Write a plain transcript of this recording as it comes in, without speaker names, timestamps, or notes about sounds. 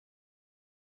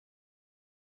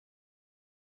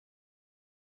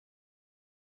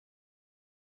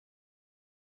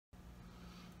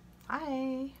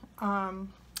Hi.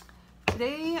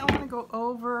 Today I want to go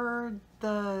over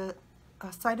the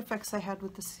side effects I had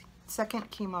with the second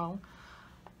chemo,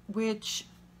 which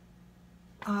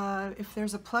if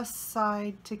there's a plus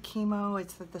side to chemo,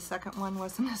 it's that the second one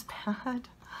wasn't as bad.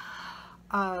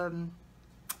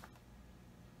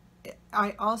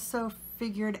 I also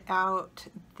figured out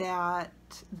that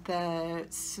the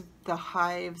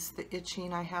hives, the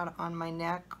itching I had on my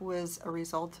neck was a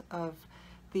result of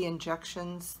the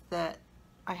injections that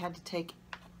I had to take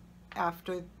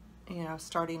after,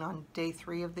 starting on day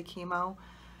 3 of the chemo,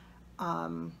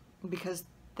 because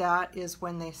that is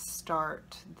when they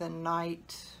start, the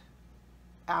night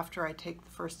after I take the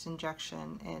first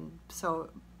injection. And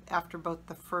so after both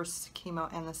the first chemo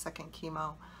and the second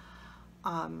chemo,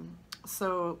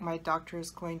 so my doctor is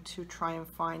going to try and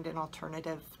find an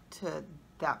alternative to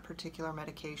that particular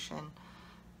medication.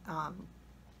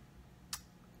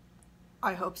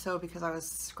 I hope so, because I was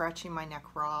scratching my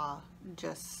neck raw,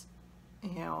 just,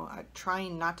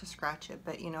 trying not to scratch it,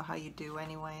 but you know how you do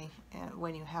anyway,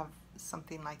 when you have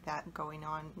something like that going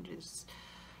on.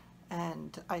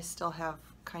 And I still have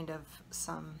kind of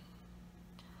some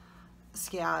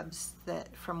scabs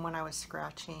that from when I was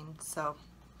scratching. So,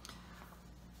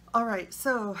 all right,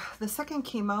 so the second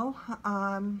chemo,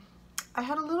 I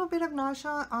had a little bit of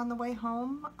nausea on the way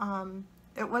home.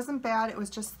 It wasn't bad. It was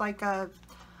just like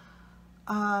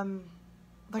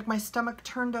like my stomach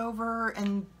turned over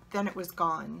and then it was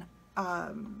gone.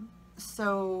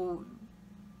 So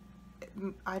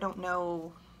I don't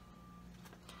know,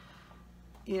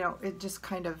 it just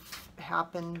kind of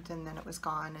happened and then it was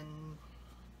gone and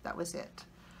that was it.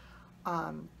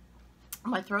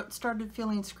 My throat started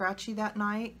feeling scratchy that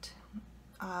night,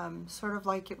 sort of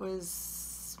like it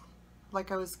was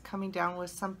like I was coming down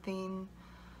with something.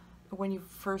 When you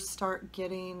first start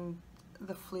getting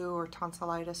the flu or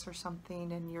tonsillitis or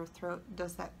something, and your throat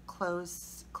does that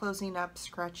closing up,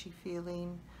 scratchy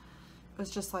feeling. It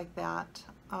was just like that.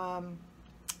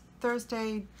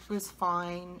 Thursday was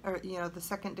fine, or the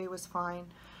second day was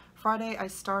fine. Friday I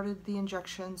started the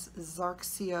injections,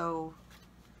 Zarxio,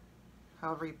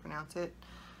 however you pronounce it,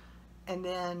 and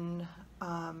then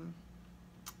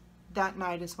that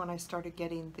night is when I started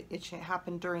getting the itching. It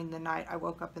happened during the night. I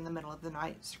woke up in the middle of the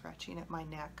night scratching at my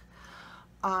neck.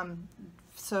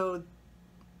 So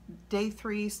day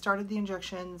 3 started the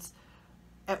injections.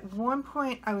 At one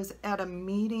point I was at a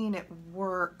meeting at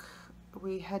work.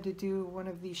 We had to do one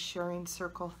of these sharing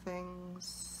circle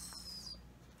things,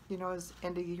 it was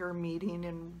end of year meeting,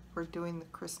 and we're doing the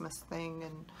Christmas thing,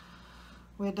 and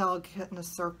we had to all get in a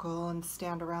circle and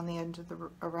stand around the edge of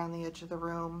the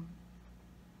room.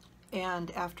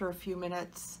 And after a few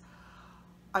minutes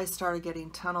I started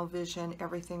getting tunnel vision.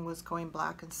 Everything was going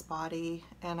black and spotty,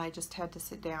 and I just had to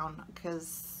sit down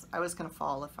because I was going to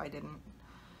fall if I didn't.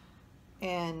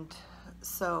 And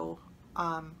so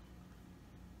that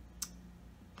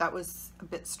was a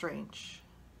bit strange.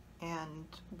 And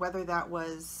whether that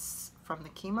was from the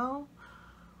chemo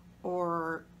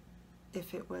or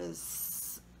if it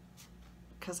was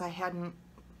because I hadn't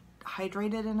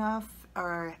hydrated enough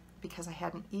or because I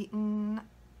hadn't eaten,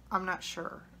 I'm not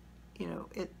sure.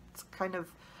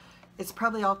 It's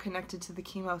probably all connected to the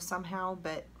chemo somehow,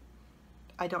 but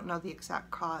I don't know the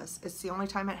exact cause. It's the only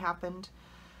time it happened,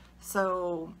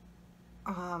 so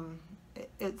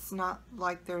it's not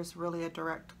like there's really a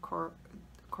direct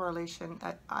correlation.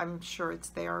 I'm sure it's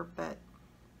there, but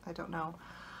I don't know.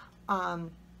 By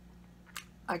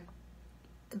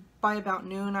about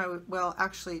noon, well,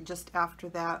 actually just after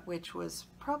that, which was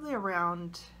probably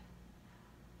around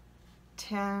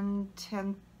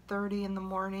 10:30 in the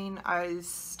morning, I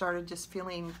started just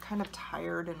feeling kind of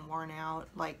tired and worn out,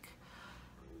 like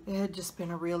it had just been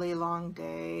a really long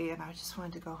day and I just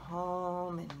wanted to go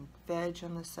home and veg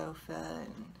on the sofa,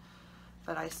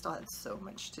 but I still had so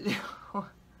much to do.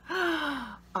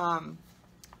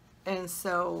 And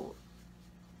so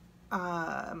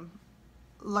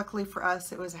luckily for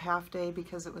us it was a half day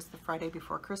because it was the Friday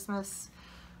before Christmas.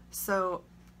 So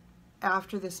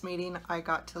after this meeting, I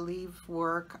got to leave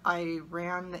work. I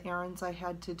ran the errands I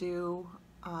had to do.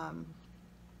 I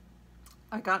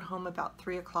got home about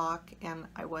 3 o'clock, and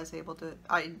I was able to,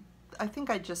 I think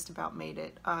I just about made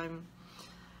it.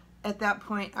 At that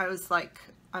point, I was like,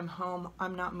 I'm home,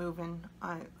 I'm not moving,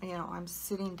 I'm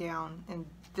sitting down, and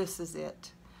this is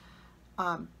it.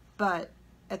 But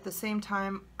at the same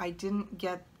time, I didn't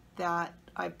get that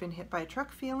I've been hit by a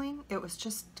truck feeling. It was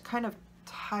just kind of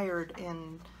tired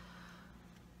and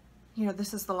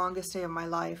this is the longest day of my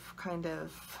life kind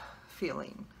of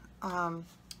feeling.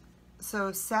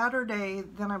 So Saturday,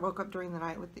 then I woke up during the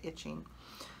night with the itching.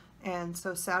 And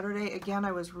so Saturday, again,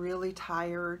 I was really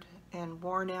tired and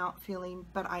worn out feeling,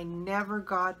 but I never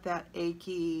got that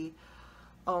achy,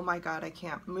 oh my God, I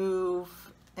can't move,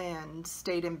 and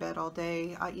stayed in bed all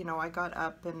day. You know, I got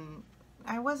up and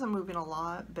I wasn't moving a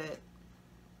lot, but,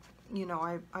 you know,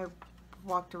 I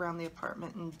walked around the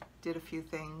apartment and did a few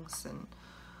things, and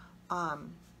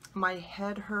my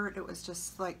head hurt. It was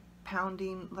just like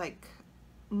pounding, like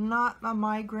not a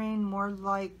migraine, more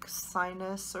like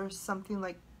sinus or something,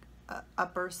 like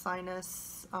upper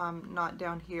sinus, not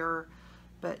down here,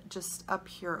 but just up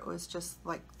here. It was just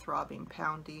like throbbing,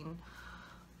 pounding.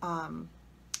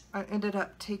 I ended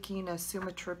up taking a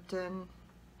sumatriptan,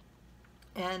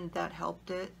 and that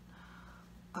helped it.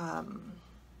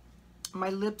 My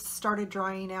lips started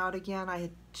drying out again. I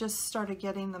had just started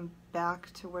getting them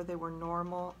back to where they were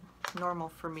normal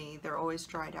for me. They're always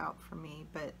dried out for me,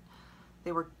 but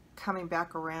they were coming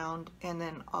back around, and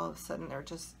then all of a sudden they're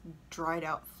just dried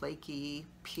out, flaky,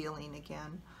 peeling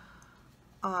again.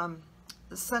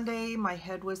 Sunday, my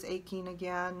head was aching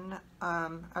again.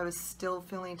 I was still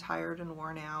feeling tired and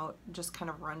worn out, just kind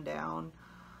of run down.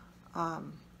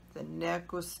 The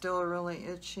neck was still really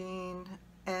itching.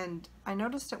 And I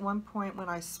noticed at one point when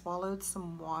I swallowed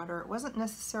some water, it wasn't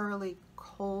necessarily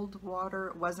cold water,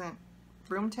 it wasn't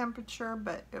room temperature,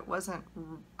 but it wasn't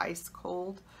ice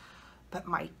cold, but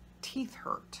my teeth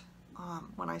hurt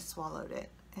when I swallowed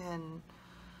it. And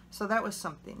so that was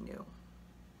something new.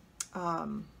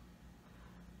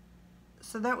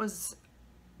 So that was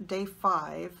day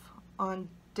 5. On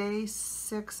day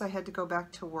 6, I had to go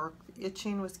back to work. The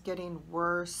itching was getting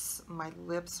worse. My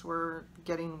lips were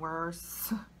getting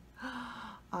worse.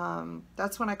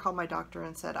 That's when I called my doctor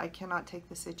and said, I cannot take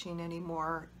this itching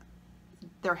anymore.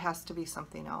 There has to be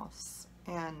something else.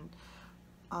 And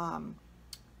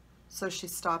so she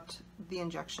stopped the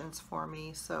injections for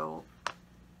me. So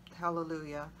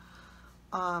hallelujah.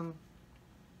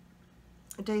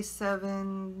 Day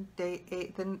 7, day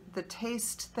 8, the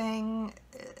taste thing,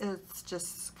 it's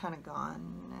just kind of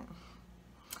gone.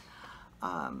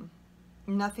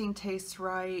 Nothing tastes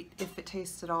right, if it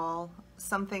tastes at all.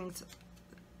 Some things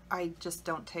I just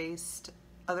don't taste.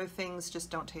 Other things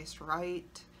just don't taste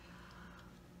right.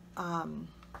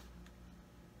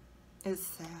 It's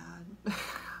sad.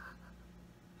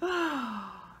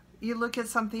 You look at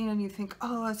something and you think,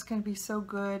 oh, it's going to be so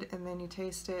good, and then you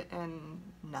taste it and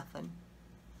nothing.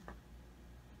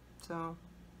 So,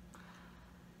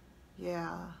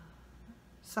 yeah,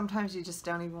 sometimes you just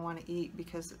don't even want to eat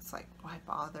because it's like, why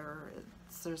bother?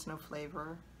 There's no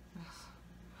flavor.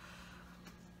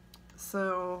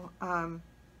 So,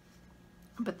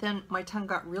 but then my tongue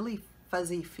got really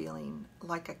fuzzy feeling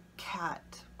like a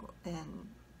cat, and,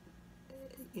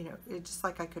 you know, it's just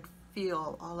like I could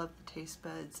feel all of the taste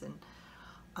buds, and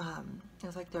it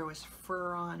was like there was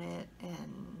fur on it,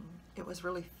 and it was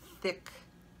really thick,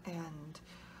 and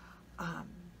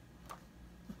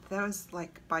that was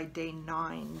like by day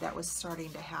 9 that was starting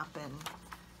to happen,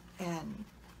 and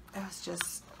it was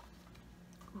just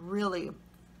really,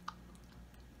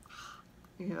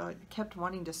 you know, I kept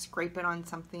wanting to scrape it on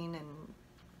something, and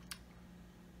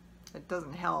it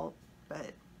doesn't help.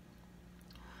 But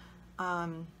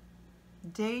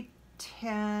day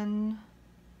 10,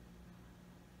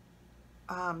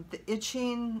 the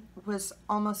itching was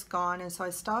almost gone, and so I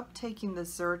stopped taking the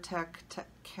Zyrtec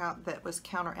that was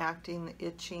counteracting the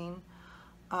itching.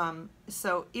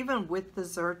 So even with the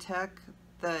Zyrtec,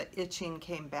 the itching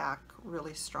came back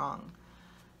really strong.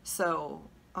 So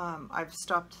I've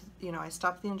stopped, you know, I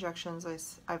stopped the injections.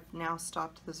 I've now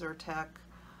stopped the Zyrtec.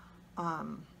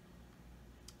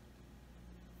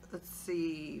 Let's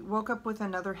see, woke up with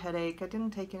another headache. I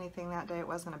didn't take anything that day. It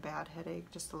wasn't a bad headache,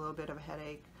 just a little bit of a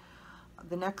headache.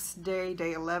 The next day,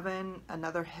 day 11,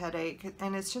 another headache,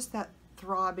 and it's just that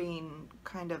throbbing,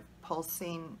 kind of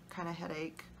pulsing kind of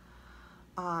headache.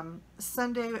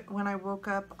 Sunday, when I woke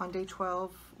up on day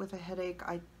 12 with a headache,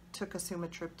 I took a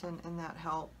sumatriptan, and that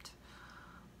helped.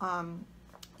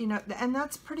 You know, and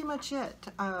that's pretty much it.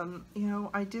 You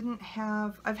know,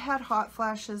 I've had hot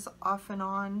flashes off and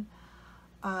on,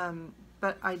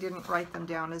 but I didn't write them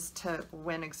down as to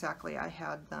when exactly I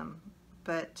had them.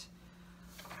 But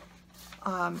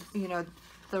you know,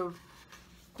 the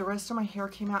rest of my hair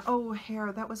came out. Oh,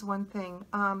 hair, that was one thing.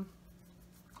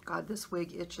 God, this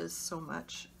wig itches so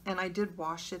much. And I did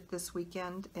wash it this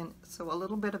weekend, and so a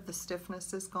little bit of the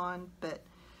stiffness is gone, but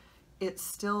it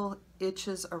still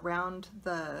itches around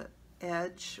the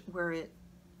edge where it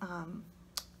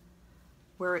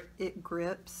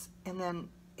grips, and then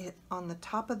on the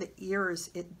top of the ears,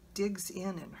 it digs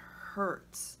in and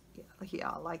hurts.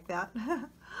 Yeah, like that.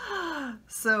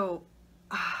 So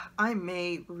I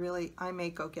may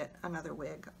go get another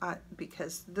wig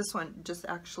because this one just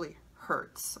actually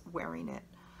hurts wearing it.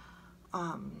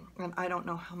 And I don't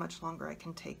know how much longer I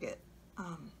can take it.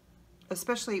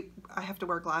 Especially, I have to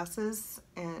wear glasses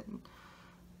and,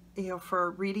 you know,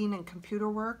 for reading and computer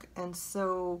work. And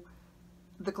so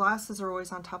the glasses are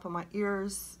always on top of my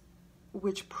ears,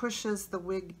 which pushes the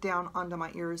wig down onto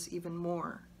my ears even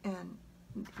more. And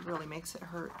it really makes it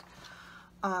hurt.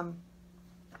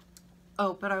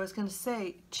 Oh, but I was going to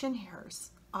say, chin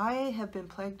hairs. I have been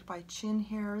plagued by chin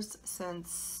hairs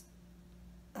since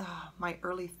my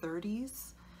early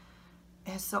 30s.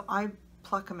 And so I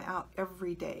pluck them out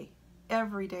every day.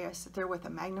 Every day I sit there with a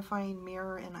magnifying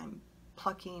mirror and I'm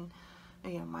plucking,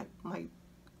 you know, my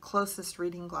closest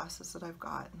reading glasses that I've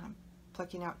got, and I'm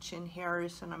plucking out chin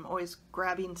hairs, and I'm always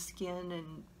grabbing skin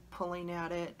and pulling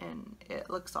at it, and it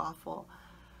looks awful.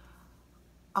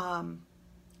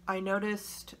 I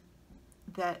noticed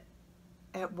that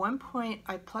at one point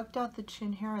I plucked out the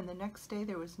chin hair, and the next day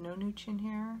there was no new chin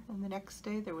hair, and the next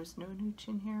day there was no new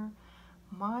chin hair.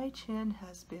 My chin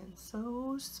has been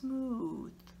so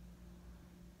smooth.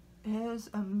 It is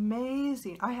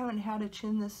amazing. I haven't had a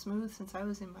chin this smooth since I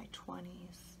was in my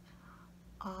 20s.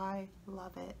 I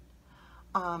love it.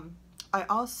 I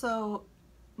also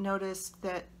noticed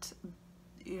that,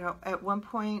 you know, at one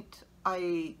point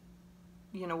I,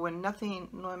 you know, when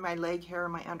my leg hair,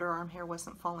 my underarm hair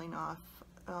wasn't falling off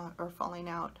or falling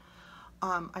out,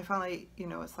 I finally, you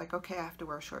know, it's like, okay, I have to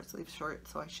wear a short sleeve shirt,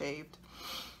 so I shaved,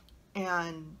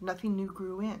 and nothing new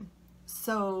grew in.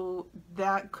 So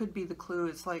that could be the clue.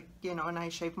 It's like, you know, and I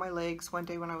shaved my legs one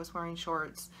day when I was wearing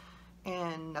shorts,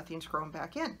 and nothing's grown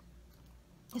back in.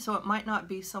 So it might not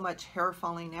be so much hair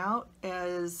falling out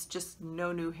as just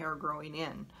no new hair growing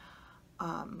in.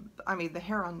 I mean, the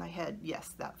hair on my head,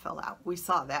 yes, that fell out. We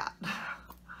saw that.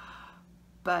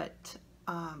 But,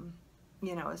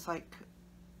 you know, it's like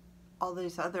all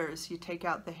these others, you take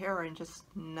out the hair and just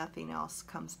nothing else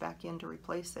comes back in to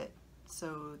replace it.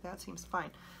 So that seems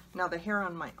fine. Now the hair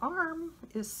on my arm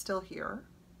is still here.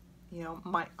 You know,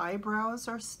 my eyebrows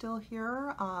are still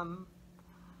here. Of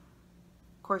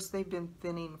course, they've been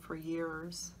thinning for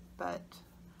years, but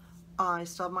I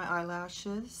still have my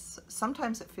eyelashes.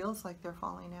 Sometimes it feels like they're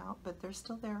falling out, but they're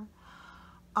still there.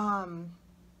 My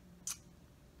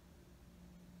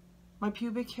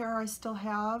pubic hair I still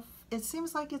have. It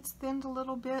seems like it's thinned a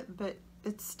little bit, but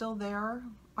it's still there.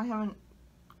 I haven't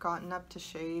gotten up to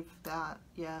shave that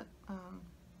yet.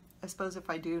 I suppose if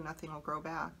I do, nothing will grow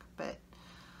back, but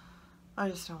I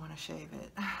just don't want to shave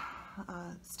it.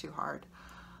 It's too hard.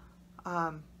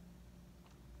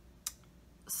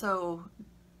 So,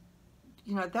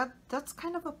 you know, that's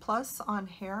kind of a plus on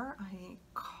hair.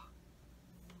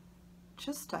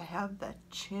 Just to have the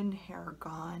chin hair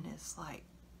gone is like,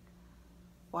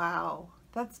 wow,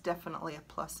 that's definitely a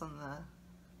plus on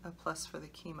a plus for the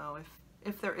chemo,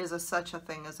 if there is such a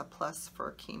thing as a plus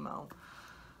for chemo.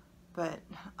 But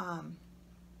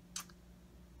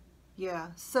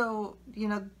yeah, so, you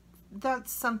know,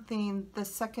 that's something. The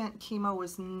second chemo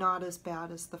was not as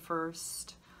bad as the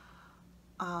first.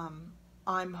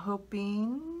 I'm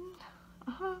hoping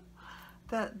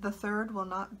that the third will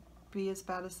not be as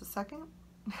bad as the second.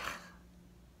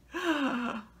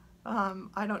 I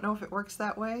don't know if it works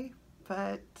that way,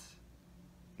 but,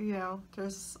 you know,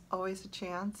 there's always a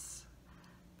chance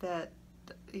that,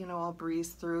 you know, I'll breeze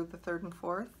through the third and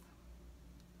fourth.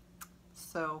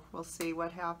 So we'll see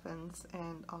what happens,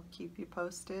 and I'll keep you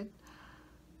posted.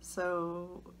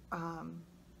 So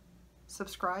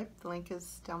subscribe, the link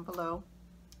is down below,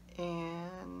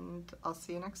 and I'll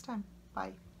see you next time.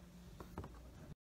 Bye.